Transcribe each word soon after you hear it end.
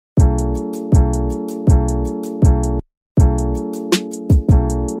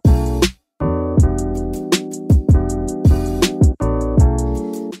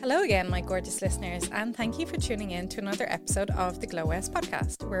Hello again, my gorgeous listeners, and thank you for tuning in to another episode of the Glow West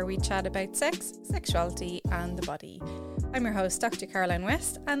podcast, where we chat about sex, sexuality, and the body. I'm your host, Dr. Caroline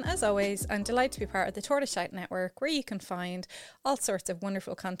West, and as always, I'm delighted to be part of the Tortoise Shite Network, where you can find all sorts of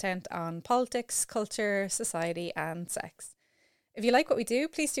wonderful content on politics, culture, society, and sex. If you like what we do,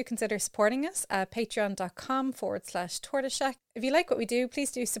 please do consider supporting us at patreon.com/tortoiseshack. If you like what we do, please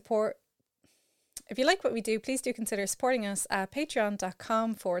do consider supporting us at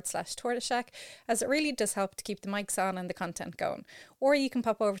patreon.com/tortoiseshack, as it really does help to keep the mics on and the content going. Or you can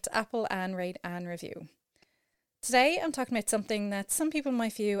pop over to Apple and rate and review. Today, I'm talking about something that some people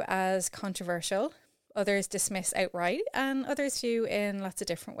might view as controversial, others dismiss outright, and others view in lots of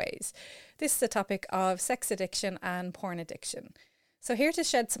different ways. This is the topic of sex addiction and porn addiction. So here to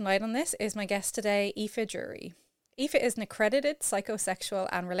shed some light on this is my guest today, Aoife Drury. Aoife is an accredited psychosexual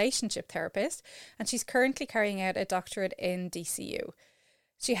and relationship therapist, and she's currently carrying out a doctorate in DCU.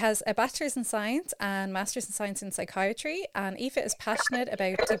 She has a bachelor's in science and master's in science in psychiatry, and Aoife is passionate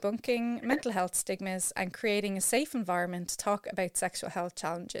about debunking mental health stigmas and creating a safe environment to talk about sexual health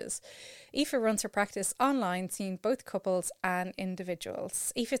challenges. Aoife runs her practice online, seeing both couples and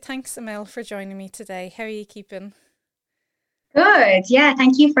individuals. Aoife, thanks a mil for joining me today. How are you keeping? Good. Yeah,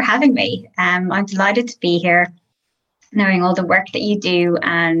 thank you for having me. I'm delighted to be here, knowing all the work that you do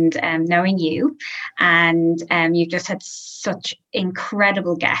and knowing you. And you've just had such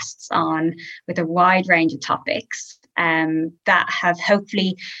incredible guests on with a wide range of topics that have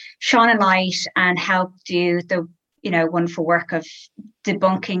hopefully shone a light and helped do the wonderful work of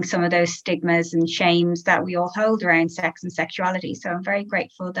debunking some of those stigmas and shames that we all hold around sex and sexuality. So I'm very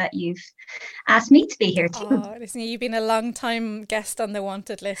grateful that you've asked me to be here too. Oh, listen, you've been a long time guest on the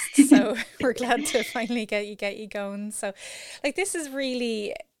wanted list, so we're glad to finally get you going. So this is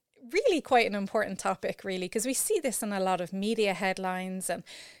really quite an important topic, really, because we see this in a lot of media headlines and,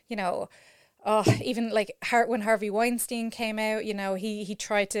 even when Harvey Weinstein came out, he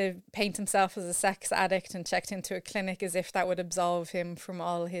tried to paint himself as a sex addict and checked into a clinic as if that would absolve him from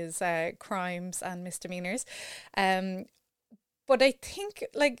all his crimes and misdemeanors. But I think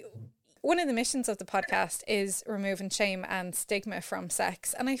one of the missions of the podcast is removing shame and stigma from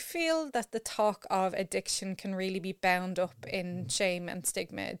sex. And I feel that the talk of addiction can really be bound up in shame and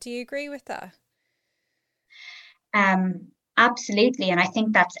stigma. Do you agree with that? Absolutely. And I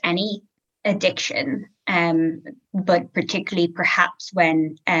think that's any addiction, but particularly perhaps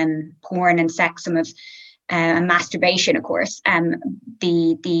when porn and sex, some of and masturbation, of course,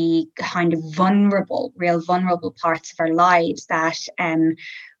 the kind of real vulnerable parts of our lives that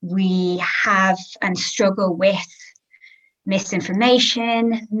we have and struggle with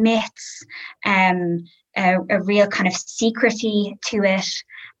misinformation, myths, a real kind of secrecy to it,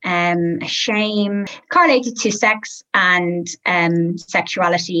 a shame correlated to sex and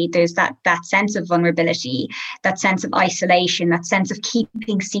sexuality. There's that sense of vulnerability, that sense of isolation, that sense of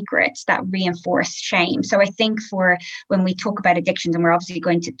keeping secrets that reinforce shame. So I think for when we talk about addictions, and we're obviously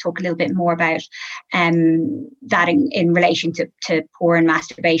going to talk a little bit more about that in relation to porn,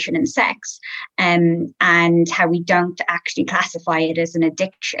 masturbation and sex, and how we don't actually classify it as an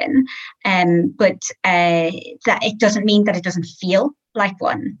addiction, but that it doesn't mean that it doesn't feel like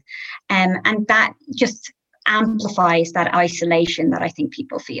one, and that just amplifies that isolation that I think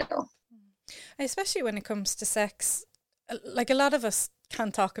people feel, especially when it comes to sex. A lot of us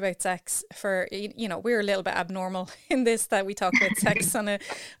can't talk about sex for, we're a little bit abnormal in this, that we talk about sex on a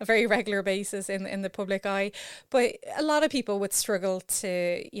very regular basis in the public eye, but a lot of people would struggle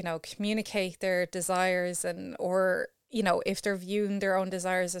to communicate their desires or if they're viewing their own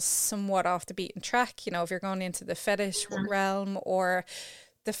desires as somewhat off the beaten track, if you're going into the fetish realm, or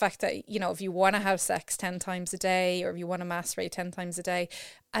the fact that, if you want to have sex 10 times a day, or if you want to masturbate 10 times a day,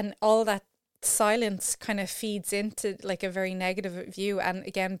 and all that silence kind of feeds into a very negative view, and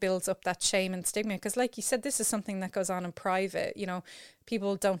again builds up that shame and stigma, because like you said, this is something that goes on in private.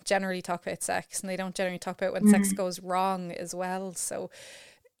 People don't generally talk about sex, and they don't generally talk about when sex goes wrong as well. So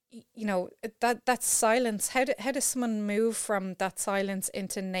that silence, how does someone move from that silence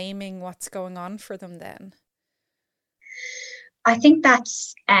into naming what's going on for them then? I think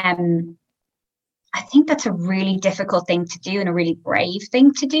that's a really difficult thing to do, and a really brave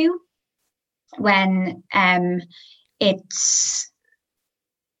thing to do, when it's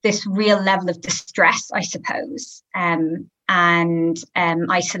this real level of distress, I suppose, and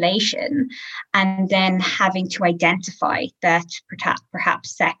isolation, and then having to identify that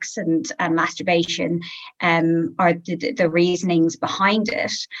perhaps sex and masturbation are the reasonings behind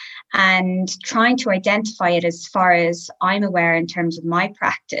it, and trying to identify it. As far as I'm aware, in terms of my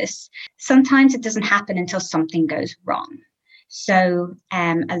practice, sometimes it doesn't happen until something goes wrong. So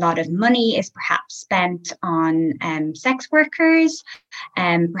a lot of money is perhaps spent on sex workers.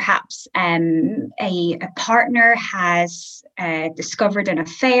 Perhaps a partner has discovered an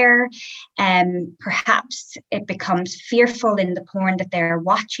affair. Perhaps it becomes fearful in the porn that they're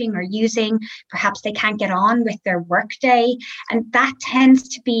watching or using. Perhaps they can't get on with their workday. And that tends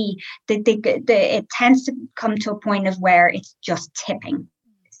to be, it tends to come to a point of where it's just tipping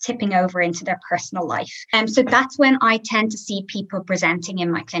over into their personal life. So that's when I tend to see people presenting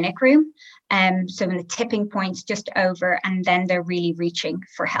in my clinic room. So when the tipping point's just over, and then they're really reaching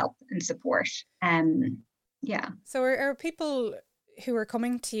for help and support. Yeah. So are people who are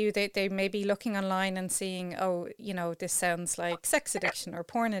coming to you, they may be looking online and seeing, oh, this sounds like sex addiction or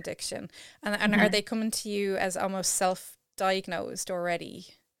porn addiction. And are they coming to you as almost self-diagnosed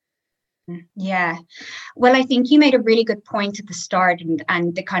already? Yeah. Well, I think you made a really good point at the start,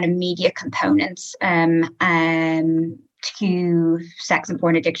 and the kind of media components to sex and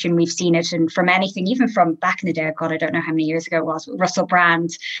porn addiction. We've seen it, and from anything, even from back in the day, God, I don't know how many years ago it was, Russell Brand.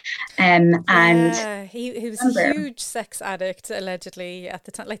 And he was a huge sex addict, allegedly, at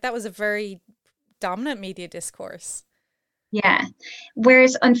the time. Like, that was a very dominant media discourse. Yeah.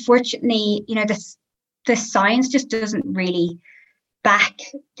 Whereas, unfortunately, the science just doesn't really back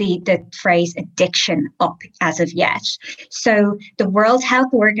the phrase addiction up as of yet. So the World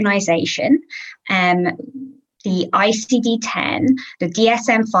Health Organization, the ICD-10, the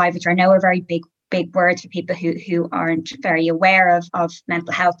DSM-5, which I know are very big words for people who aren't very aware of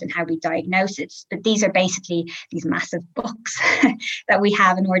mental health and how we diagnose it. But these are basically these massive books that we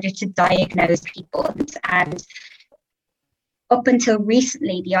have in order to diagnose people. And up until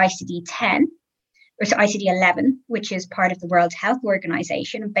recently, the ICD-10, or ICD-11, which is part of the World Health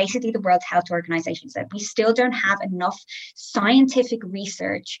Organization. Basically, the World Health Organization said we still don't have enough scientific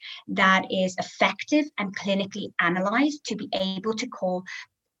research that is effective and clinically analyzed to be able to call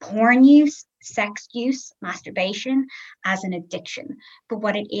porn use, sex use, masturbation as an addiction. But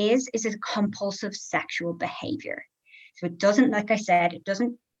what it is a compulsive sexual behavior. So it doesn't, like I said, it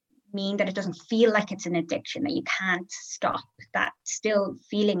doesn't mean that it doesn't feel like it's an addiction, that you can't stop, that still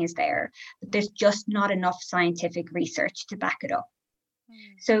feeling is there, but there's just not enough scientific research to back it up.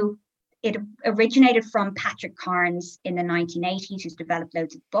 So it originated from Patrick Carnes in the 1980s, who's developed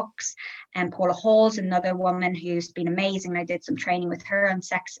loads of books, and Paula Hall's another woman who's been amazing. I did some training with her on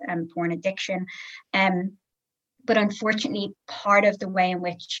sex and porn addiction. But unfortunately, part of the way in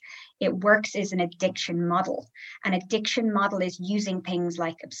which it works is an addiction model. An addiction model is using things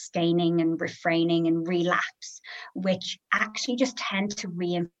like abstaining and refraining and relapse, which actually just tend to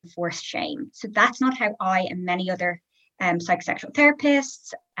reinforce shame. So that's not how I and many other psychosexual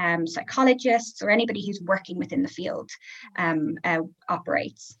therapists, psychologists, or anybody who's working within the field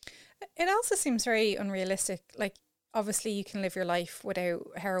operates. It also seems very unrealistic. Like, obviously you can live your life without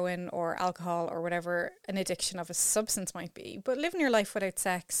heroin or alcohol or whatever an addiction of a substance might be, but living your life without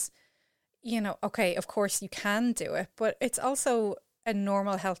sex, okay, of course you can do it, but it's also a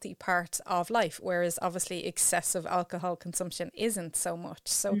normal, healthy part of life, whereas obviously excessive alcohol consumption isn't so much.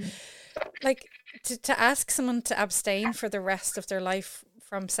 So like to ask someone to abstain for the rest of their life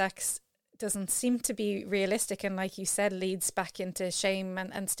from sex doesn't seem to be realistic, and like you said, leads back into shame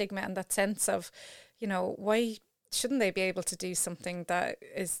and stigma, and that sense of, why shouldn't they be able to do something that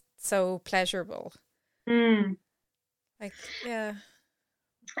is so pleasurable? Like, yeah.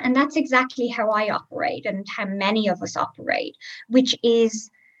 And that's exactly how I operate, and how many of us operate, which is,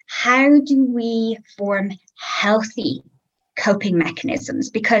 how do we form healthy coping mechanisms?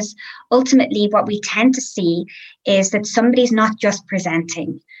 Because ultimately what we tend to see is that somebody's not just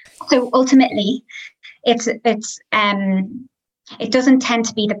presenting. So ultimately it doesn't tend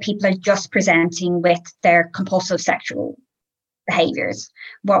to be that people are just presenting with their compulsive sexual behaviors.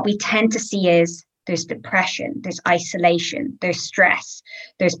 What we tend to see is there's depression, there's isolation, there's stress,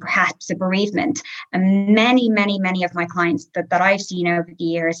 there's perhaps a bereavement. And many, many, many of my clients that I've seen over the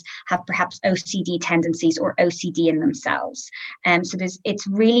years have perhaps OCD tendencies or OCD in themselves. So it's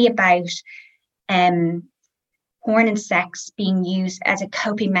really about porn and sex being used as a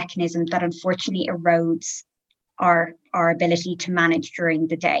coping mechanism that unfortunately erodes our ability to manage during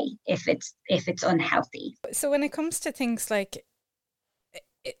the day if it's unhealthy. So when it comes to things like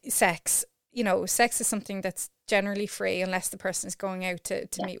sex, sex is something that's generally free unless the person is going out to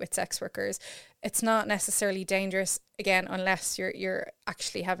meet with sex workers. It's not necessarily dangerous, again, unless you're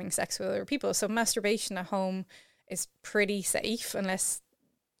actually having sex with other people. So masturbation at home is pretty safe unless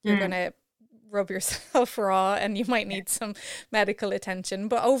you're going to rub yourself raw and you might need some medical attention.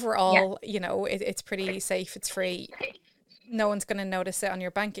 But overall, it's pretty safe. It's free. No one's going to notice it on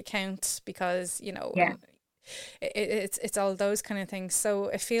your bank account because, It's all those kind of things. So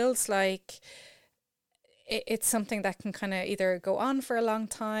it feels like it's something that can kind of either go on for a long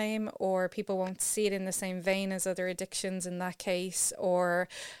time, or people won't see it in the same vein as other addictions in that case, or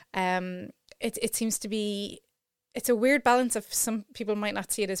it seems to be, it's a weird balance of some people might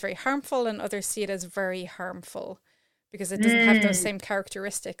not see it as very harmful and others see it as very harmful because it doesn't have those same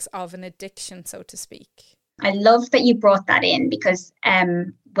characteristics of an addiction, so to speak. I love that you brought that in, because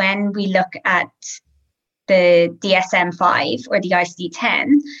when we look at the DSM-5 or the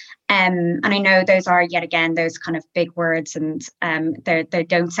ICD-10, and I know those are, yet again, those kind of big words, and they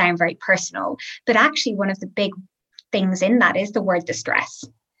don't sound very personal, but actually one of the big things in that is the word distress.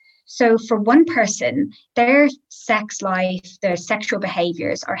 So for one person, their sex life, their sexual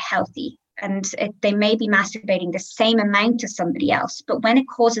behaviors are healthy, and they may be masturbating the same amount as somebody else, but when it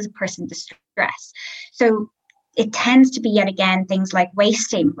causes a person distress, so it tends to be, yet again, things like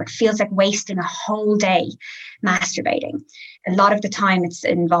wasting, where it feels like wasting a whole day masturbating. A lot of the time it's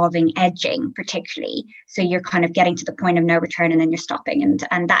involving edging, particularly. So you're kind of getting to the point of no return and then you're stopping, and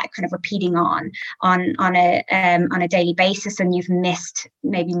that kind of repeating on a daily basis. And you've missed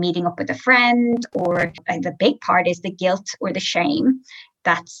maybe meeting up with a friend, or the big part is the guilt or the shame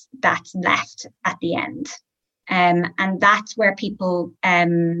that's left at the end. And that's where people,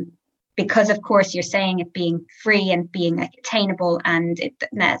 because of course you're saying it being free and being attainable and it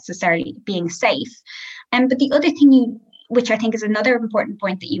necessarily being safe. But the other thing which I think is another important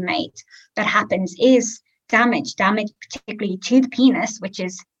point that you made, that happens is damage particularly to the penis, which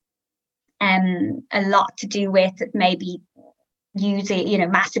is a lot to do with maybe using,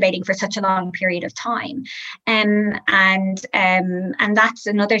 masturbating for such a long period of time. And that's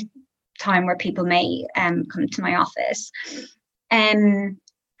another time where people may come to my office.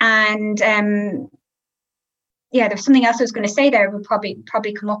 There's something else I was going to say there, would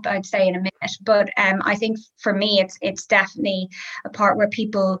probably come up, I'd say, in a minute. But I think for me, it's definitely a part where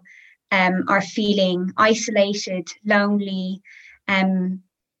people are feeling isolated, lonely,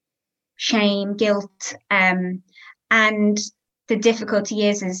 shame, guilt, and the difficulty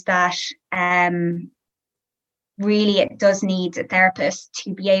is that really it does need a therapist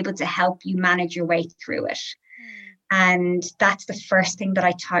to be able to help you manage your way through it. And that's the first thing that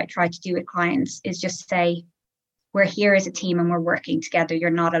I try to do with clients, is just say, we're here as a team and we're working together. You're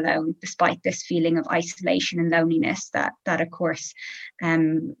not alone, despite this feeling of isolation and loneliness that of course,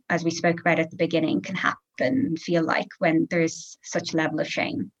 as we spoke about at the beginning, can happen and feel like when there's such a level of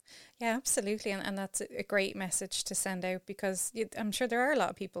shame. Yeah, absolutely. And that's a great message to send out, because I'm sure there are a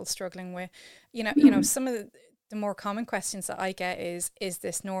lot of people struggling with, some of the more common questions that I get is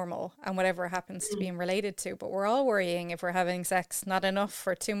this normal, and whatever happens to being related to. But we're all worrying if we're having sex not enough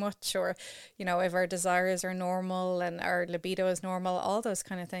or too much, or, if our desires are normal and our libido is normal, all those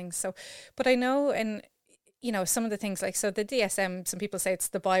kind of things. So, but I know, and, some of the things like, so the DSM, some people say it's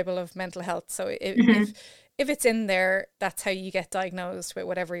the Bible of mental health. So if it's in there, that's how you get diagnosed with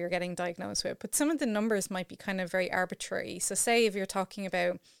whatever you're getting diagnosed with. But some of the numbers might be kind of very arbitrary. So say if you're talking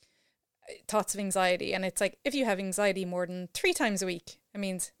about thoughts of anxiety, and it's like, if you have anxiety more than 3 times a week, it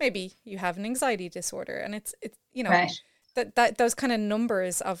means maybe you have an anxiety disorder. And it's right. that those kind of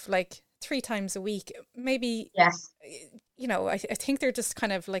numbers of like 3 times a week, maybe, yes, I think they're just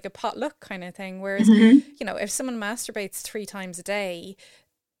kind of like a potluck kind of thing. Whereas, if someone masturbates 3 times a day,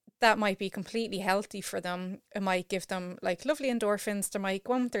 that might be completely healthy for them. It might give them like lovely endorphins. They might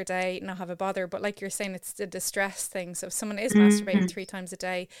go on with their day, not have a bother. But like you're saying, it's the distress thing. So if someone is masturbating 3 times a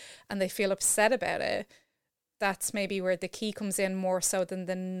day and they feel upset about it, that's maybe where the key comes in, more so than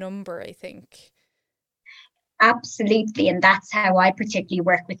the number, I think. Absolutely. And that's how I particularly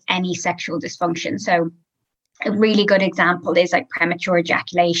work with any sexual dysfunction. So a really good example is like premature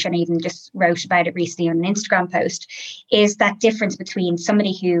ejaculation. I even just wrote about it recently on an Instagram post, is that difference between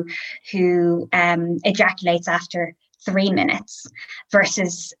somebody who ejaculates after 3 minutes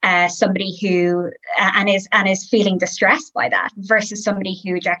versus somebody who is feeling distressed by that, versus somebody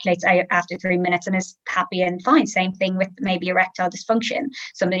who ejaculates after 3 minutes and is happy and fine. Same thing with maybe erectile dysfunction.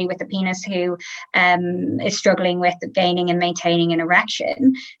 Somebody with a penis who is struggling with gaining and maintaining an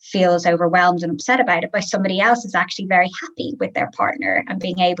erection feels overwhelmed and upset about it, by somebody else is actually very happy with their partner and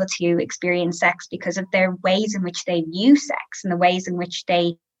being able to experience sex because of their ways in which they view sex and the ways in which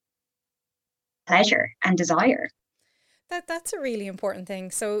they pleasure and desire. That's a really important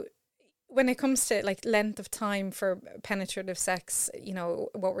thing. So when it comes to like length of time for penetrative sex,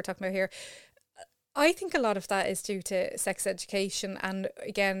 what we're talking about here, I think a lot of that is due to sex education. And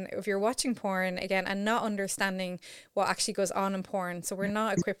again, if you're watching porn again and not understanding what actually goes on in porn, so we're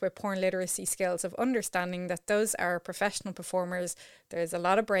not equipped with porn literacy skills of understanding that those are professional performers. There's a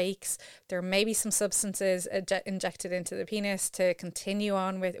lot of breaks. There may be some substances injected into the penis to continue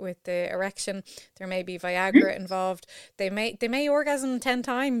on with the erection. There may be Viagra involved. They may orgasm 10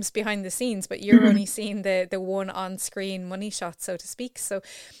 times behind the scenes, but you're only seeing the one on screen money shot, so to speak. So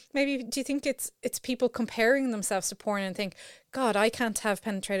maybe, do you think it's people comparing themselves to porn and think, God, I can't have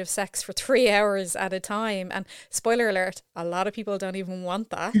penetrative sex for 3 hours at a time? And spoiler alert, a lot of people don't even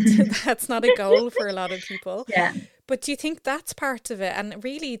want that. That's not a goal for a lot of people. Yeah. But do you think that's part of it? And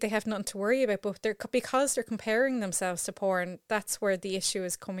really, they have nothing to worry about, but because they're comparing themselves to porn, that's where the issue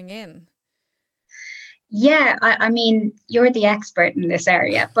is coming in. Yeah, I mean, you're the expert in this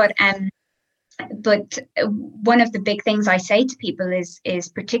area, but one of the big things I say to people is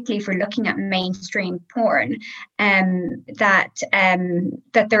particularly for looking at mainstream porn, that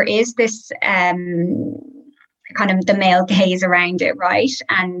there is this kind of the male gaze around it, right?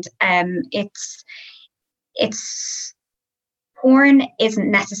 And it's porn isn't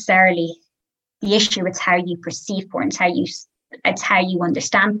necessarily the issue. It's how you perceive porn. It's how you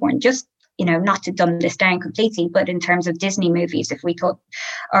understand porn. Just, not to dumb this down completely, but in terms of Disney movies, if we thought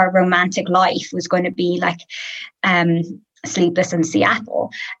our romantic life was going to be like Sleepless in Seattle,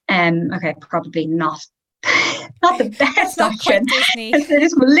 okay, probably not the best option. It's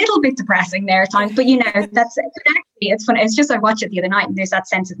just a little bit depressing there at times, but that's actually, it's funny. It's just I watched it the other night, and there's that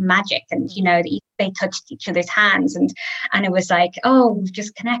sense of magic, and they touched each other's hands, and it was like, oh, we've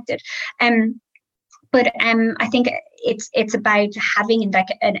just connected. But I think it's about having like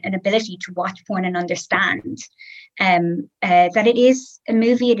an ability to watch porn and understand that it is a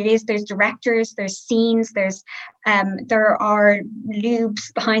movie. There's directors, there's scenes, there are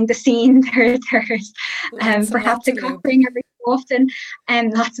lubes behind the scene. There's perhaps a cockring every so often,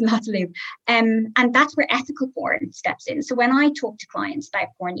 lots and lots of lube. And that's where ethical porn steps in. So when I talk to clients about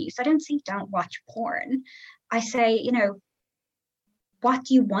porn use, I don't say don't watch porn. I say, what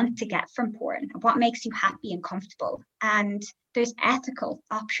do you want to get from porn? What makes you happy and comfortable? And there's ethical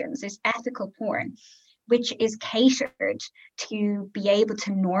options. There's ethical porn, which is catered to be able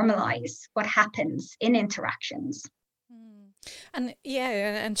to normalize what happens in interactions. And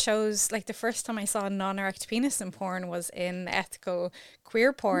and shows, like the first time I saw a non-erect penis in porn was in ethical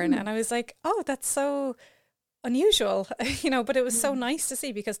queer porn. And I was like, oh, that's so unusual, but it was so nice to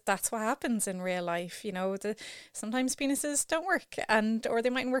see, because that's what happens in real life. Sometimes penises don't work, or they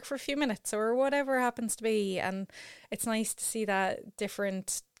mightn't work for a few minutes or whatever happens to be, and it's nice to see that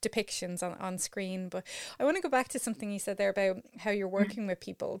different depictions on screen. But I want to go back to something you said there about how you're working with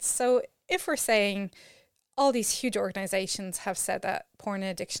people. So if we're saying all these huge organizations have said that porn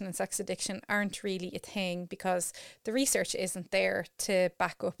addiction and sex addiction aren't really a thing because the research isn't there to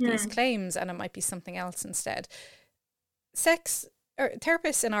back up these claims, and it might be something else instead.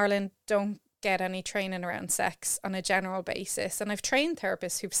 Therapists in Ireland don't get any training around sex on a general basis. And I've trained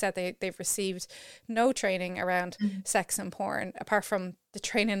therapists who've said they've received no training around sex and porn, apart from the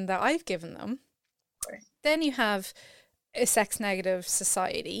training that I've given them. Then you have a sex negative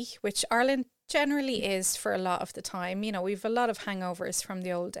society, which Ireland generally is for a lot of the time. We've a lot of hangovers from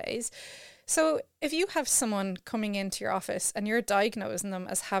the old days. So if you have someone coming into your office and you're diagnosing them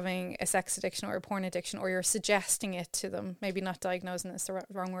as having a sex addiction or a porn addiction, or you're suggesting it to them, maybe not diagnosing is the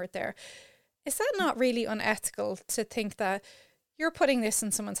wrong word there, is that not really unethical to think that you're putting this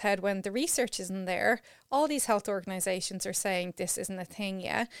in someone's head when the research isn't there? All these health organizations are saying this isn't a thing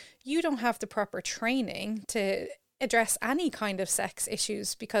yet. You don't have the proper training to address any kind of sex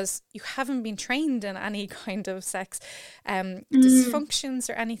issues because you haven't been trained in any kind of sex dysfunctions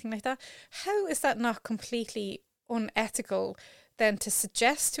or anything like that. How is that not completely unethical then to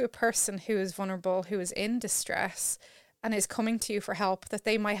suggest to a person who is vulnerable, who is in distress and is coming to you for help, that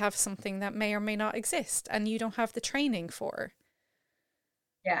they might have something that may or may not exist and you don't have the training for?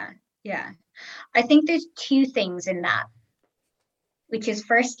 Yeah. I think there's two things in that, which is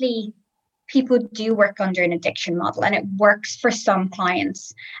firstly, people do work under an addiction model and it works for some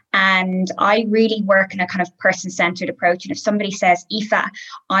clients. And I really work in a kind of person-centered approach. And if somebody says, Aoife,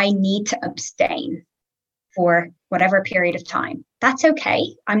 I need to abstain for whatever period of time, that's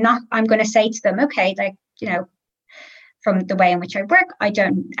okay. I'm going to say to them, okay, from the way in which I work, I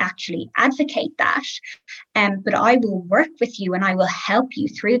don't actually advocate that. But I will work with you and I will help you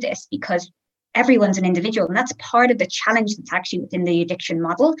through this, because everyone's an individual, and that's part of the challenge that's actually within the addiction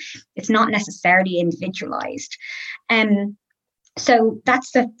model. It's not necessarily individualized. So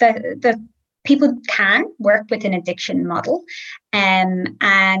that's the people can work with an addiction model,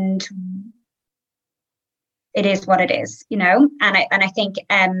 and it is what it is, you know. And I think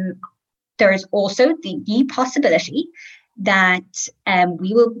there is also the possibility that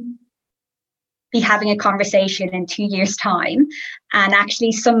we will be having a conversation in 2 years' time, and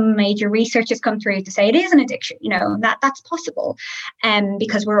actually some major research has come through to say it is an addiction, you know, and that's possible,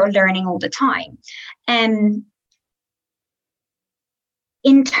 because we're learning all the time.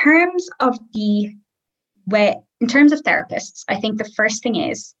 In terms of therapists, I think the first thing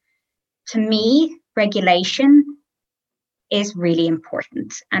is, to me, regulation is really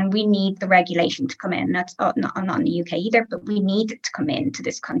important, and we need the regulation to come in. That's not in the UK either, but we need it to come into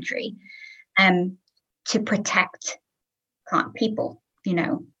this country to protect people, you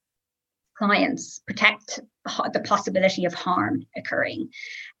know, clients, protect the possibility of harm occurring.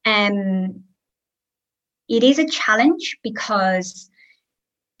 It is a challenge because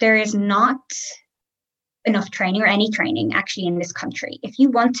there is not enough training, or any training actually, in this country. If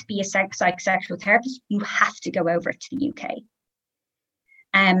you want to be a psychosexual therapist, you have to go over to the UK.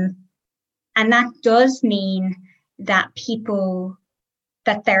 And that does mean that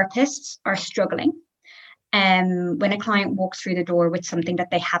therapists are struggling when a client walks through the door with something that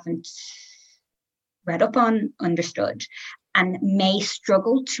they haven't read up on, understood, and may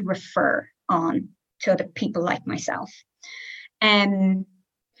struggle to refer on to other people like myself.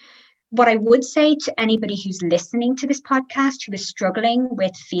 What I would say to anybody who's listening to this podcast, who is struggling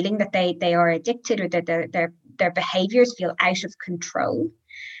with feeling that they are addicted, or that their behaviors feel out of control,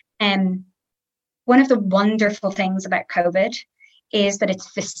 one of the wonderful things about COVID is that it's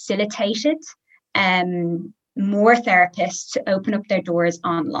facilitated more therapists to open up their doors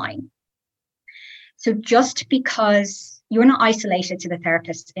online. So just because you're not isolated to the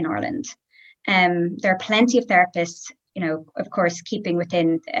therapists in Ireland, there are plenty of therapists, you know, of course, keeping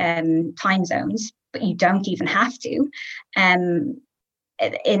within time zones, but you don't even have to, in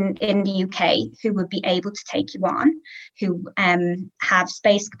the UK, who would be able to take you on, who have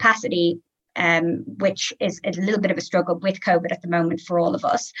space capacity, which is a little bit of a struggle with COVID at the moment for all of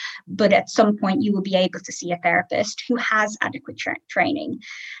us. But at some point, you will be able to see a therapist who has adequate training.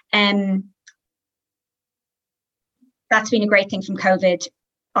 That's been a great thing from COVID.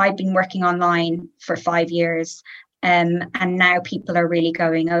 I've been working online for 5 years, and now people are really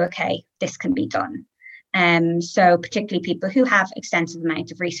going, oh, okay, this can be done. So particularly people who have extensive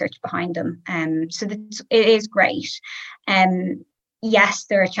amount of research behind them. So it is great. Yes,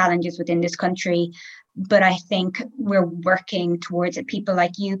 there are challenges within this country, but I think we're working towards it. People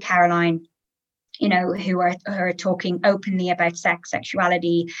like you, Caroline, you know, who are talking openly about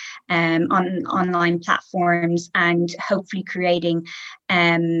sexuality on online platforms, and hopefully creating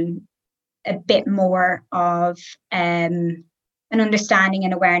a bit more of an understanding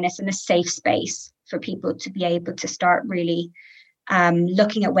and awareness and a safe space for people to be able to start really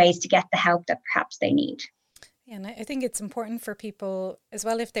looking at ways to get the help that perhaps they need. Yeah, and I think it's important for people as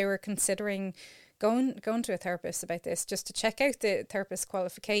well, if they were considering going to a therapist about this, just to check out the therapist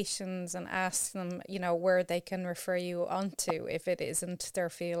qualifications and ask them, you know, where they can refer you onto if it isn't their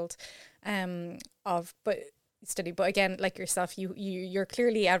field of study. But again, like yourself, you're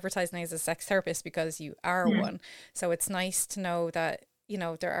clearly advertising as a sex therapist because you are one. So it's nice to know that, you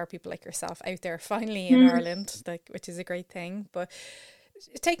know, there are people like yourself out there finally in Ireland, which is a great thing. But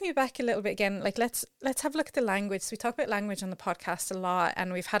take me back a little bit again. Like let's have a look at the language. So we talk about language on the podcast a lot,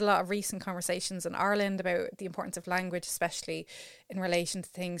 and we've had a lot of recent conversations in Ireland about the importance of language, especially in relation to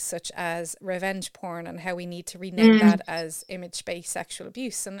things such as revenge porn, and how we need to rename that as image-based sexual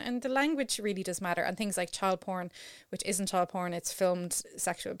abuse. And the language really does matter. And things like child porn, which isn't child porn, it's filmed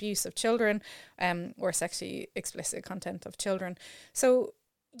sexual abuse of children, or sexually explicit content of children. So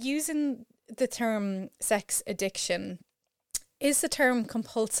using the term sex addiction, is the term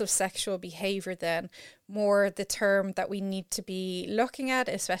compulsive sexual behaviour then more the term that we need to be looking at,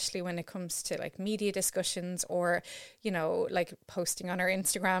 especially when it comes to like media discussions, or, you know, like posting on our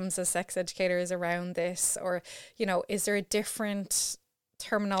Instagrams as sex educators around this? Or, you know, is there a different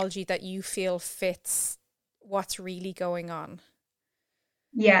terminology that you feel fits what's really going on?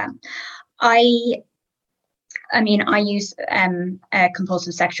 Yeah, I mean, I use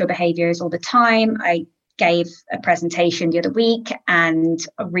compulsive sexual behaviours all the time. I gave a presentation the other week and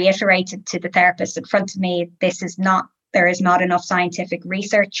reiterated to the therapist in front of me, there is not enough scientific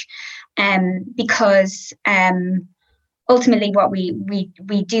research, because ultimately what we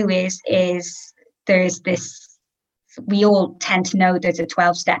do is there's this, we all tend to know there's a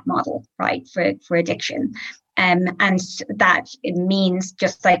 12-step model, right, for addiction, and that it means,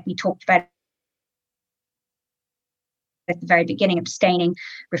 just like we talked about at the very beginning, abstaining,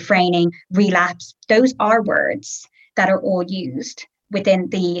 refraining, relapse, those are words that are all used within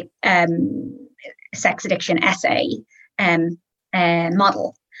the sex addiction essay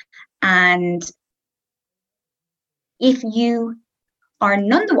model. And if you are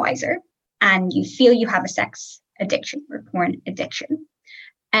none the wiser and you feel you have a sex addiction or porn addiction,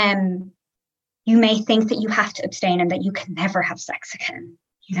 you may think that you have to abstain and that you can never have sex again,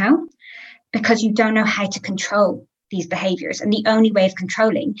 because you don't know how to control these behaviors. And the only way of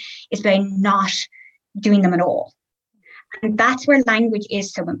controlling is by not doing them at all. And that's where language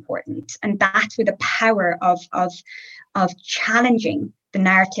is so important. And that's where the power of challenging the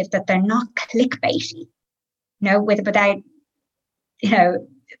narrative that they're not clickbaity, without,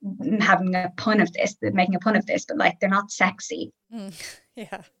 having a pun of this, making a pun of this, but like they're not sexy.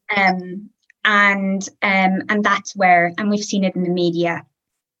 Yeah. And that's where, and we've seen it in the media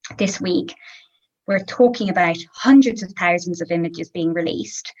this week, we're talking about hundreds of thousands of images being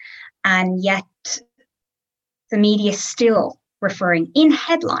released, and yet the media is still referring in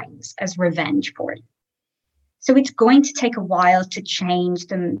headlines as revenge porn. So it's going to take a while to change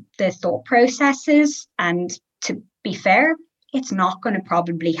the thought processes. And to be fair, it's not going to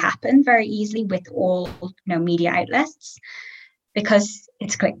probably happen very easily with all media outlets, because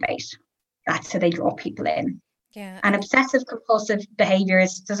it's clickbait. That's how they draw people in. Yeah. And obsessive compulsive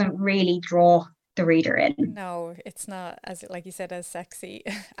behaviors doesn't really draw the reader in. No, it's not, as like you said, as sexy.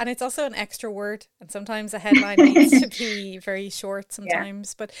 And it's also an extra word, and sometimes a headline needs to be very short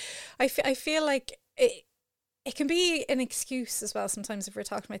sometimes. Yeah. But I feel like it can be an excuse as well sometimes if we're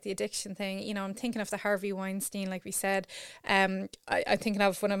talking about the addiction thing. I'm thinking of the Harvey Weinstein, like we said. I'm thinking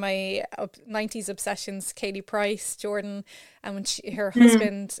of one of my 90s obsessions, Katie Price, Jordan, and when her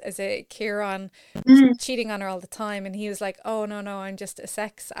husband, as a Kieran, cheating on her all the time, and he was like, oh, no, I'm just a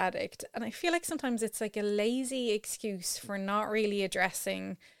sex addict. And I feel like sometimes it's like a lazy excuse for not really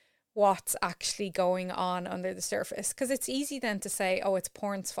addressing what's actually going on under the surface. Because it's easy then to say, oh, it's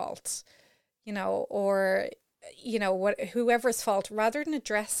porn's fault, or whoever's fault, rather than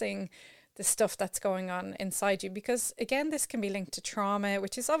addressing the stuff that's going on inside you. Because again, this can be linked to trauma,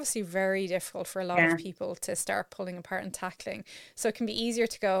 which is obviously very difficult for a lot of people to start pulling apart and tackling. So it can be easier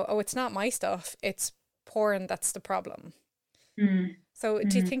to go, oh, it's not my stuff, it's porn that's the problem. So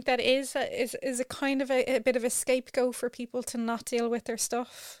do you think that is a kind of a bit of a scapegoat for people to not deal with their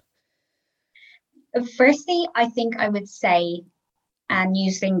stuff? Firstly, I think I would say, and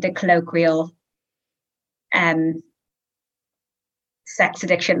using the colloquial sex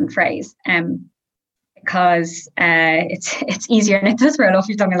addiction phrase, because it's easier and it does roll off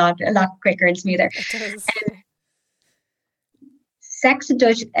your tongue a lot quicker and smoother. It does. Sex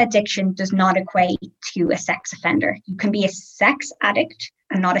addiction does not equate to a sex offender. You can be a sex addict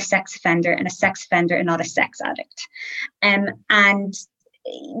and not a sex offender, and a sex offender and not a sex addict. And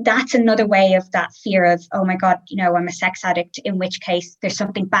that's another way of that fear of, oh my God, I'm a sex addict, in which case there's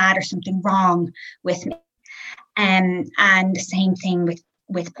something bad or something wrong with me. And the same thing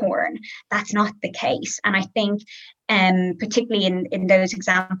with porn. That's not the case. And I think particularly in those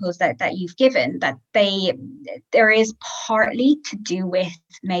examples that you've given, that there is partly to do with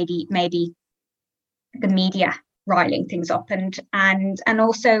maybe the media riling things up, and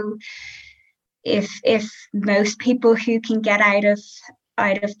also if most people who can get out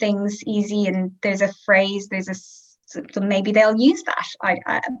of things easy, and there's a phrase, so maybe they'll use that.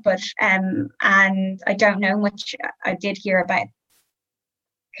 But and I don't know much. I did hear about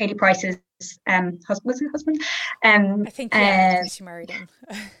Katie Price's husband. Was it husband? I think she married him.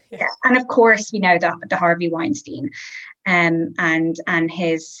 Yeah, and of course we know the Harvey Weinstein, and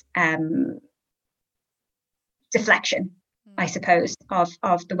his deflection, I suppose,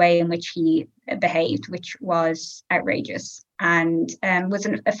 of the way in which he behaved, which was outrageous and was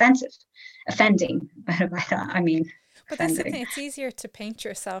offending. I mean. But that's the thing, it's easier to paint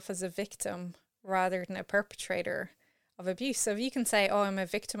yourself as a victim rather than a perpetrator of abuse. So if you can say, oh, I'm a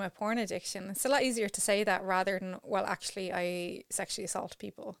victim of porn addiction, it's a lot easier to say that rather than, well, actually, I sexually assault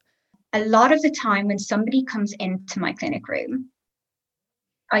people. A lot of the time when somebody comes into my clinic room,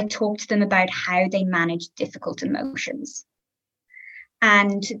 I talk to them about how they manage difficult emotions.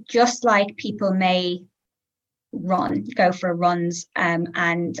 And just like people may go for runs and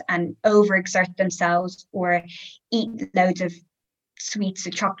overexert themselves, or eat loads of sweets or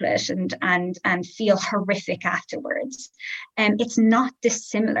chocolate and feel horrific afterwards, it's not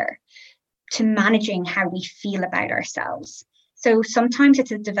dissimilar to managing how we feel about ourselves. So sometimes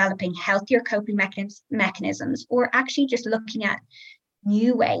it's developing healthier coping mechanisms, or actually just looking at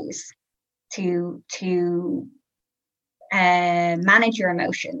new ways to manage your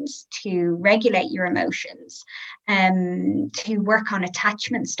emotions, to regulate your emotions, to work on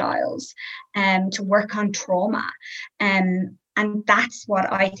attachment styles, to work on trauma. And that's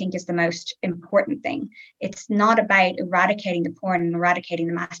what I think is the most important thing. It's not about eradicating the porn and eradicating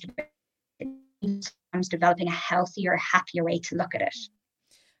the masturbation. It's developing a healthier, happier way to look at it.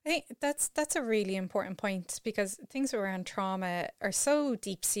 I think that's a really important point, because things around trauma are so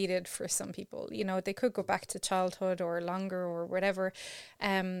deep seated for some people. You know, they could go back to childhood or longer or whatever,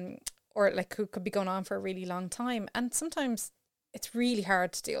 or like could be going on for a really long time. And sometimes it's really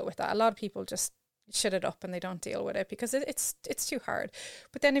hard to deal with that. A lot of people just shut it up and they don't deal with it because it's too hard.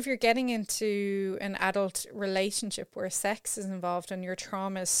 But then if you're getting into an adult relationship where sex is involved and your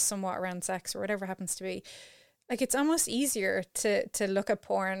trauma is somewhat around sex or whatever happens to be, like, it's almost easier to look at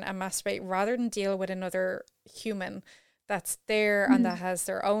porn and masturbate rather than deal with another human that's there and that has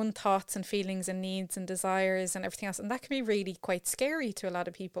their own thoughts and feelings and needs and desires and everything else. And that can be really quite scary to a lot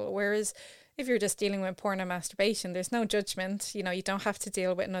of people. Whereas if you're just dealing with porn and masturbation, there's no judgment. You know, you don't have to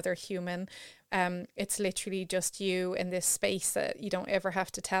deal with another human. It's literally just you in this space that you don't ever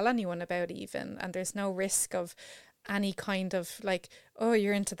have to tell anyone about even. And there's no risk of any kind of like, oh,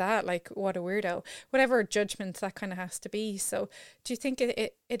 you're into that, like, what a weirdo, whatever judgment that kind of has to be. So do you think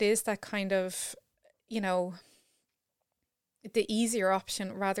it is that kind of, you know, the easier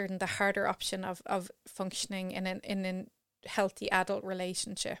option rather than the harder option of functioning in a healthy adult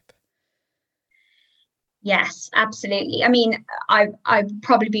relationship? Yes, absolutely. I mean, I'd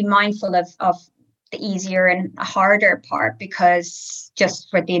probably be mindful of the easier and harder part because just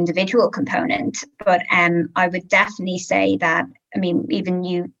for the individual component. But I would definitely say that, I mean, even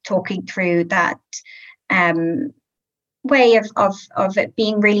you talking through that way of it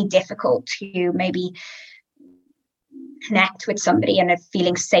being really difficult to maybe connect with somebody and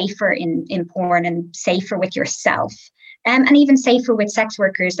feeling safer in porn and safer with yourself. And even safer with sex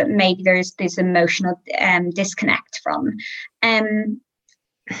workers that maybe there's this emotional disconnect from.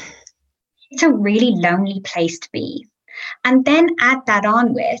 It's a really lonely place to be. And then add that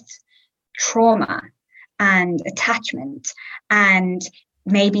on with trauma and attachment and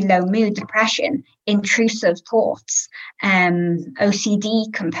maybe low mood, depression, intrusive thoughts,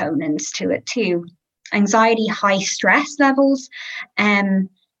 OCD components to it too, anxiety, high stress levels.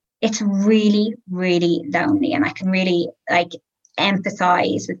 It's really, really lonely. And I can really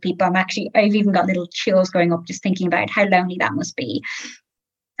empathize with people. I've even got little chills going up just thinking about how lonely that must be.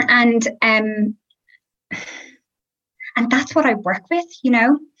 And that's what I work with, you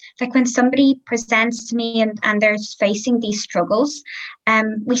know, like when somebody presents to me and they're facing these struggles,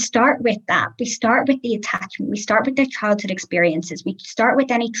 we start with that. We start with the attachment. We start with their childhood experiences. We start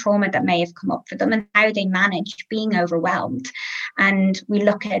with any trauma that may have come up for them and how they manage being overwhelmed. And we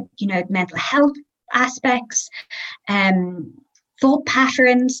look at, you know, mental health aspects, thought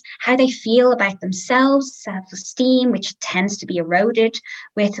patterns, how they feel about themselves, self-esteem, which tends to be eroded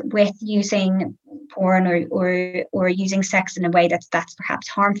with using porn or using sex in a way that's perhaps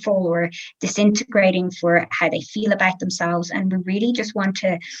harmful or disintegrating for how they feel about themselves. And we really just want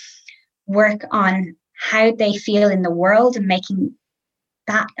to work on how they feel in the world and making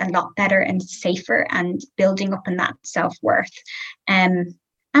that a lot better and safer and building up on that self-worth. And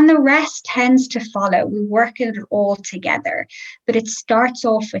the rest tends to follow. We work it all together, but it starts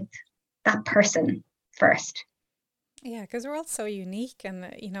off with that person first. Yeah, because we're all so unique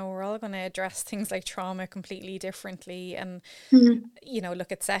and, you know, we're all going to address things like trauma completely differently and, you know,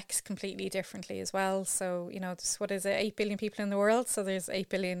 look at sex completely differently as well. So, you know, what is it, 8 billion people in the world? So there's 8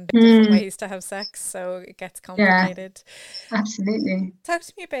 billion different ways to have sex. So it gets complicated. Yeah, absolutely. Talk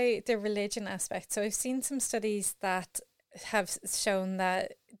to me about the religion aspect. So I've seen some studies that have shown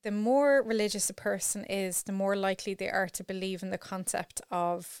that the more religious a person is, the more likely they are to believe in the concept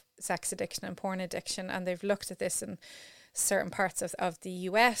of sex addiction and porn addiction. And they've looked at this in certain parts of the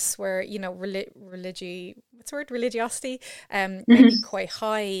US where, you know, religiosity may be quite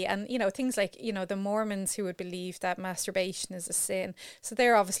high. And, you know, things like, you know, the Mormons who would believe that masturbation is a sin. So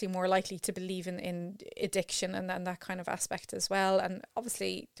they're obviously more likely to believe in addiction and that kind of aspect as well. And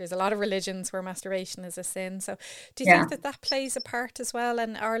obviously there's a lot of religions where masturbation is a sin. So do you think that plays a part as well?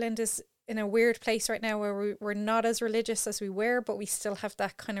 And Ireland is in a weird place right now where we're not as religious as we were, but we still have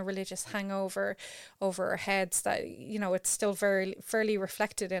that kind of religious hangover over our heads that, you know, it's still fairly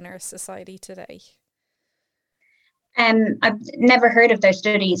reflected in our society today. I've never heard of those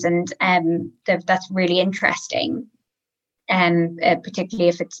studies, and that's really interesting. Particularly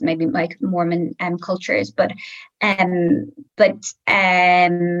if it's maybe like Mormon cultures, but it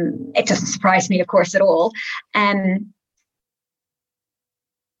doesn't surprise me, of course, at all.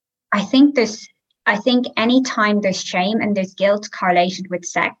 I think anytime there's shame and there's guilt correlated with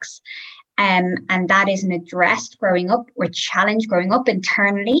sex, and that isn't addressed growing up or challenged growing up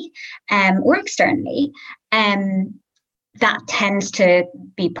internally or externally, that tends to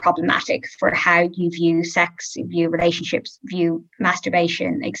be problematic for how you view sex, view relationships, view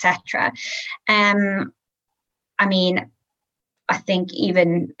masturbation, etc. I mean, I think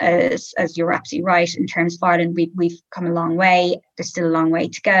even as you're absolutely right, in terms of Ireland, we've come a long way. There's still a long way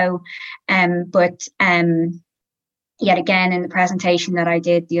to go. But yet again, in the presentation that I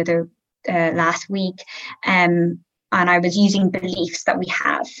did the other last week, and I was using beliefs that we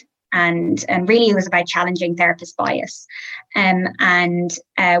have. And really it was about challenging therapist bias. And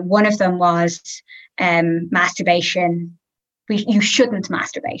one of them was masturbation. You shouldn't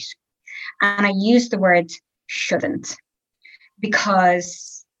masturbate. And I used the word shouldn't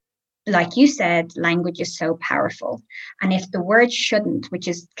because, like you said, language is so powerful. And if the word shouldn't, which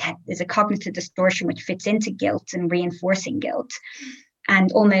is a cognitive distortion which fits into guilt and reinforcing guilt,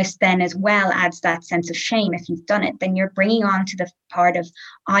 and almost then as well adds that sense of shame if you've done it, then you're bringing on to the part of,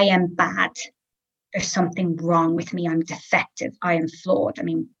 I am bad. There's something wrong with me. I'm defective. I am flawed. I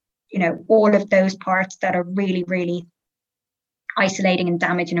mean, all of those parts that are really, really isolating and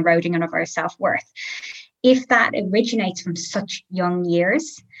damaging and eroding of our self-worth. If that originates from such young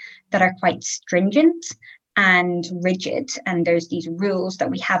years that are quite stringent and rigid, and there's these rules that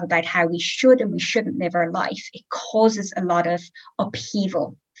we have about how we should and we shouldn't live our life, it causes a lot of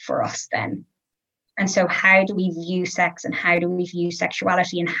upheaval for us then. And so how do we view sex, and how do we view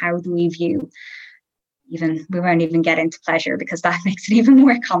sexuality, and how do we view we won't even get into pleasure because that makes it even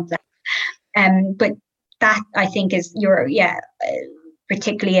more complex. But that, I think, is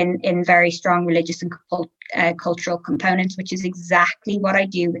particularly in very strong religious and cultural components, which is exactly what I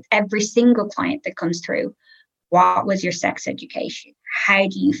do with every single client that comes through. What was your sex education? How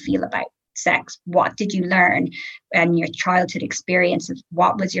do you feel about sex? What did you learn in your childhood experiences?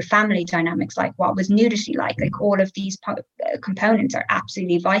 What was your family dynamics like? What was nudity like? Like, all of these components are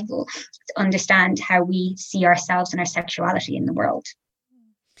absolutely vital to understand how we see ourselves and our sexuality in the world.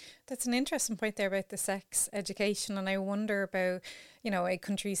 That's an interesting point there about the sex education. And I wonder about,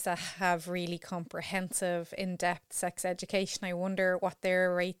 countries that have really comprehensive, in-depth sex education. I wonder what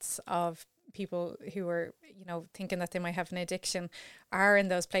their rates of people who are, thinking that they might have an addiction are in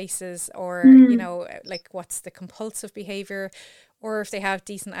those places, or, like what's the compulsive behaviour, or if they have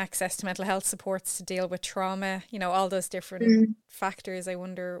decent access to mental health supports to deal with trauma, all those different factors. I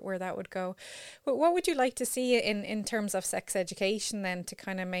wonder where that would go. But what would you like to see in terms of sex education then, to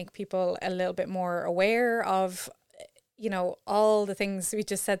kind of make people a little bit more aware of, all the things we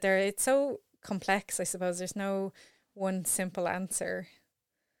just said there? It's so complex, I suppose. There's no one simple answer.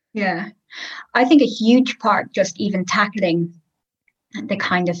 Yeah, I think a huge part, just even tackling the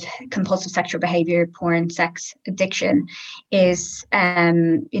kind of compulsive sexual behavior, porn, sex addiction, is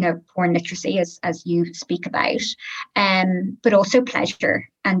porn literacy, as you speak about, but also pleasure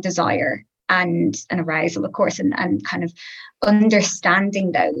and desire and arousal, of course, and kind of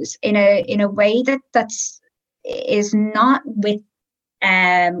understanding those in a way that's is not with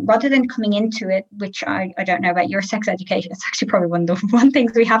rather than coming into it, which I don't know about your sex education. It's actually probably one of the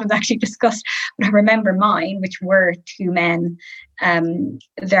things we haven't actually discussed. But I remember mine, which were two men,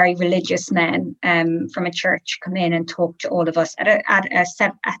 very religious men from a church, come in and talk to all of us at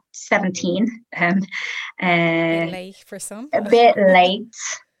 17. A bit late for some. A bit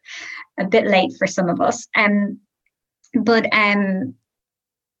late for some of us. But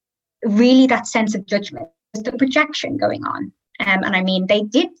really that sense of judgment, the projection going on. And I mean, they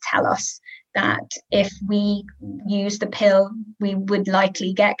did tell us that if we use the pill, we would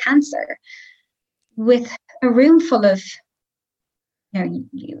likely get cancer. With a room full of,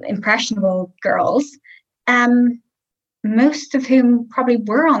 impressionable girls, most of whom probably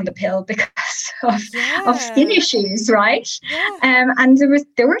were on the pill because of skin issues, right? Yeah. And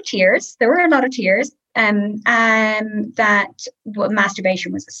there were tears. There were a lot of tears. That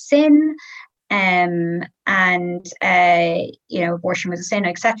masturbation was a sin. Abortion was a sin,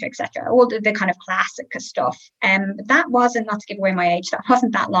 etc., etc. All the kind of classic stuff. But that wasn't, not to give away my age, that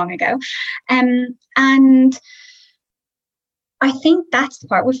wasn't that long ago. And I think that's the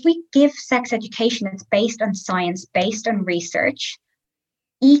part. If we give sex education that's based on science, based on research,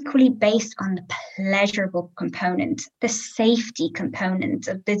 equally based on the pleasurable component, the safety component,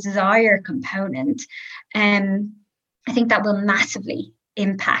 the desire component, I think that will massively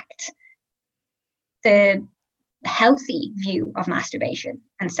impact the healthy view of masturbation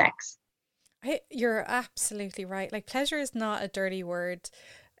and sex. You're absolutely right. Like, pleasure is not a dirty word.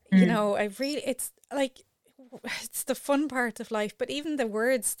 It's like, it's the fun part of life. But even the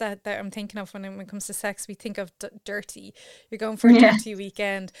words that I'm thinking of when it comes to sex, we think of dirty. You're going for a Yeah. dirty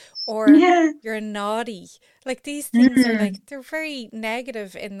weekend, or Yeah. you're naughty. Like these things are Mm. like, they're very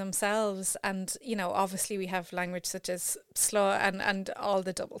negative in themselves. And, you know, obviously we have language such as slut and all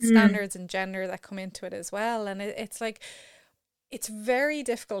the double Mm. standards and gender that come into it as well. And it's like, it's very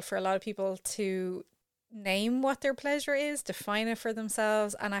difficult for a lot of people to name what their pleasure is, define it for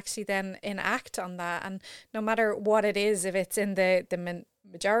themselves, and actually then enact on that. And no matter what it is, if it's in the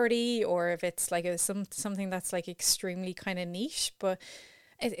majority, or if it's like something that's like extremely kind of niche, but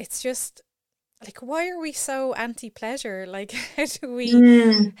it's just like, why are we so anti-pleasure? Like,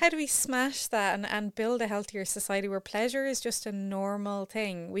 Mm. how do we smash that and build a healthier society where pleasure is just a normal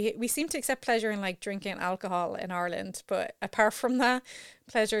thing? We seem to accept pleasure in like drinking alcohol in Ireland, but apart from that,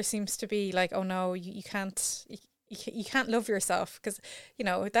 pleasure seems to be like, oh no, you can't. You can't love yourself, because, you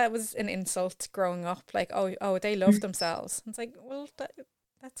know, that was an insult growing up. Like, oh, they love themselves. It's like, well,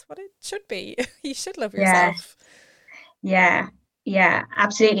 that's what it should be. You should love Yeah. yourself. Yeah. Yeah,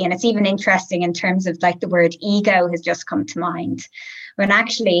 absolutely. And it's even interesting in terms of like the word ego has just come to mind. When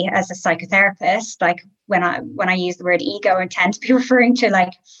actually, as a psychotherapist, like when I use the word ego, I tend to be referring to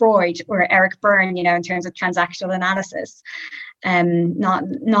like Freud or Eric Berne, you know, in terms of transactional analysis.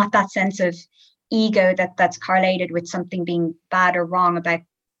 Not that sense of ego that's correlated with something being bad or wrong, about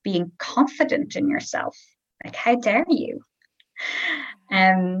being confident in yourself. Like, how dare you?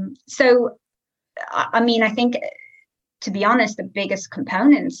 So I mean, I think, to be honest, the biggest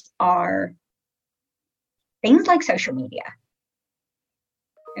components are things like social media,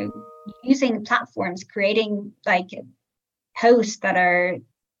 using platforms, creating like posts that are,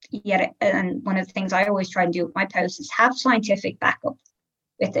 yet, and one of the things I always try and do with my posts is have scientific backup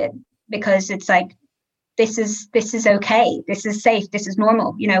with it, because it's like, this is okay, this is safe, this is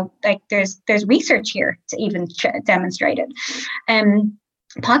normal, you know, like there's research here to even demonstrate it.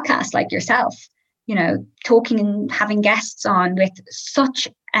 Podcasts like yourself, you know, talking and having guests on with such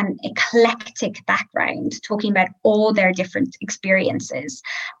an eclectic background, talking about all their different experiences,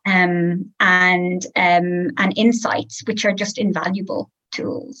 and insights, which are just invaluable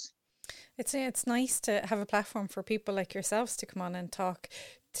tools. It's nice to have a platform for people like yourselves to come on and talk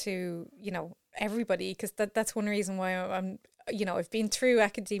to, you know, everybody, because that's one reason why I'm, you know, I've been through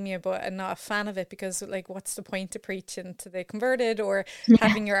academia, but I'm not a fan of it, because like, what's the point of preaching to the converted, or Yeah.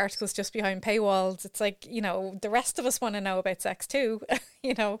 having your articles just behind paywalls? It's like, you know, the rest of us want to know about sex too,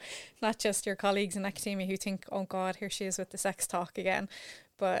 you know, not just your colleagues in academia who think, oh God, here she is with the sex talk again.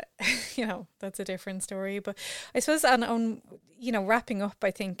 But, you know, that's a different story. But I suppose on you know, wrapping up, I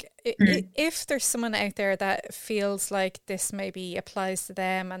think if there's someone out there that feels like this maybe applies to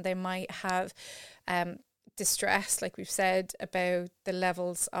them, and they might have distress, like we've said, about the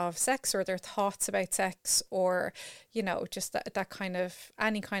levels of sex, or their thoughts about sex, or, you know, just that kind of,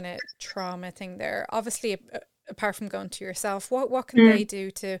 any kind of trauma thing there, obviously, apart from going to yourself, what can they do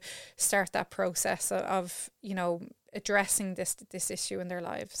to start that process of, you know, addressing this issue in their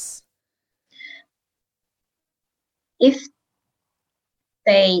lives? If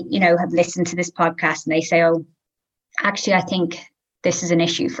they, you know, have listened to this podcast and they say, oh, actually, I think this is an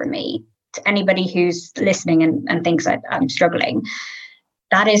issue for me, to anybody who's listening and thinks that I'm struggling,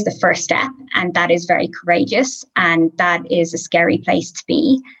 that is the first step, and that is very courageous, and that is a scary place to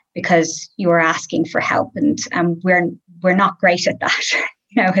be, because you are asking for help, and we're not great at that,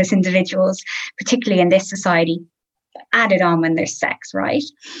 you know, as individuals, particularly in this society. Added on when there's sex, right?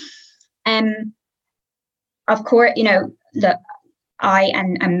 Of course, you know, look, I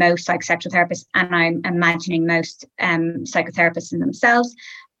and most psychosexual therapists, and I'm imagining most psychotherapists in themselves,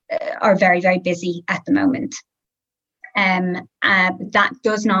 are very, very busy at the moment. That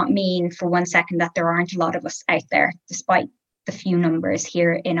does not mean for one second that there aren't a lot of us out there, despite the few numbers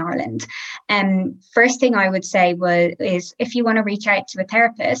here in Ireland. First thing I would say is if you want to reach out to a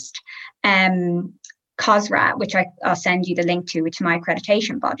therapist, COSRA, which I'll send you the link to, which is my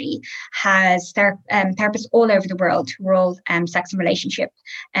accreditation body, has therapists all over the world who are all sex and relationship,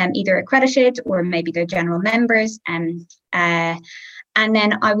 either accredited or maybe they're general members. And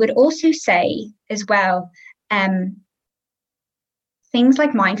then I would also say as well, things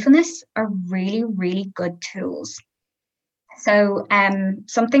like mindfulness are really, really good tools. So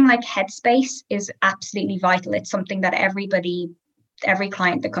something like Headspace is absolutely vital. It's something that every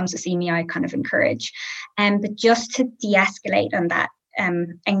client that comes to see me, I kind of encourage. But just to de-escalate on that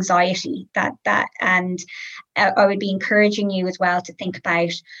anxiety, and I would be encouraging you as well to think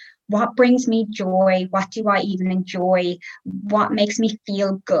about, what brings me joy? What do I even enjoy? What makes me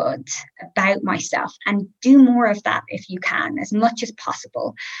feel good about myself? And do more of that if you can, as much as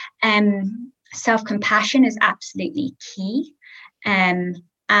possible. self-compassion is absolutely key. And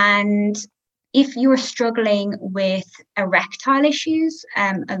if you're struggling with erectile issues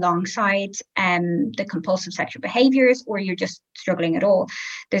alongside the compulsive sexual behaviors, or you're just struggling at all,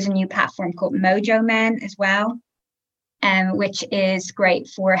 there's a new platform called Mojo Men as well, which is great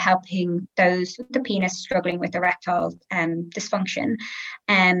for helping those with the penis struggling with erectile dysfunction.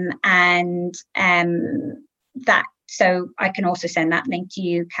 That, so I can also send that link to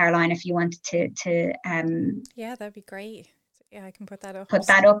you, Caroline, if you wanted to yeah, that'd be great. Yeah, I can put that up.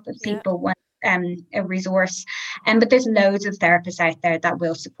 If people want a resource. But there's loads of therapists out there that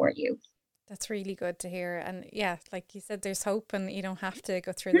will support you. That's really good to hear. And yeah, like you said, there's hope, and you don't have to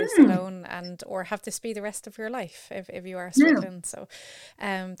go through this alone or have this be the rest of your life if you are struggling. So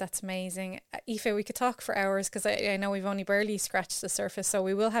that's amazing. Aoife, we could talk for hours, because I know we've only barely scratched the surface, so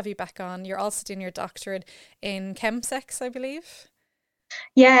we will have you back on. You're also doing your doctorate in chemsex, I believe.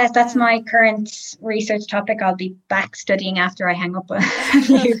 Yeah, that's my current research topic. I'll be back studying after I hang up.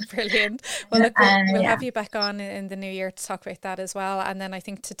 Brilliant. Well, look, we'll have you back on in the new year to talk about that as well. And then I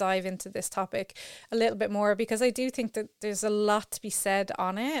think to dive into this topic a little bit more, because I do think that there's a lot to be said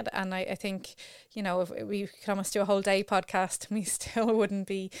on it. And I think, you know, if we could almost do a whole day podcast, we still wouldn't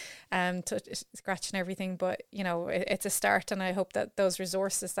be scratching everything. But, you know, it's a start. And I hope that those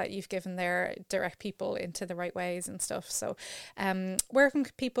resources that you've given there direct people into the right ways and stuff. So where can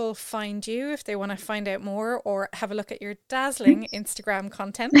people find you if they want to find out more or have a look at your dazzling Instagram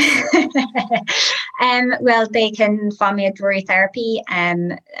content? Well, they can find me at Drury Therapy,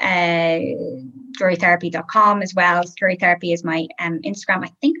 drurytherapy.com as well. Drury Therapy is my Instagram. I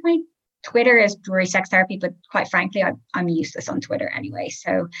think my Twitter is Drury Sex Therapy, but quite frankly, I'm useless on Twitter anyway.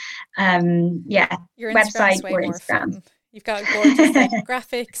 So, yeah, your website way or more Instagram. Fun. You've got gorgeous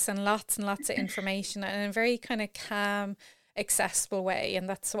graphics and lots of information, and a very kind of calm, accessible way, and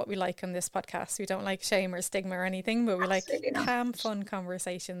that's what we like on this podcast. We don't like shame or stigma or anything, but we Absolutely like calm, fun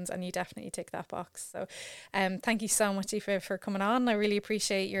conversations, and you definitely tick that box. So thank you so much, Aoife, for coming on. I really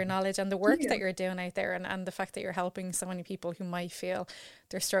appreciate your knowledge and the work that you're doing out there, and the fact that you're helping so many people who might feel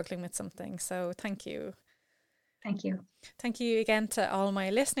they're struggling with something. So thank you. Thank you. Thank you again to all my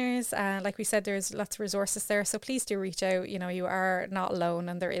listeners. Like we said, there's lots of resources there, so please do reach out. You know, you are not alone,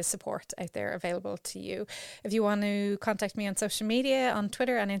 and there is support out there available to you. If you want to contact me on social media, on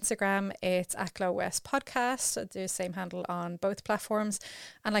Twitter and Instagram, it's @GlowWest Podcast, the same handle on both platforms.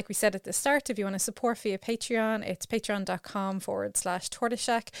 And like we said at the start, if you want to support via Patreon, it's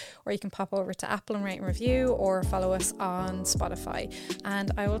patreon.com/tortoiseshack, or you can pop over to Apple and rate and review, or follow us on Spotify.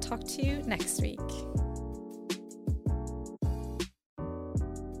 And I will talk to you next week.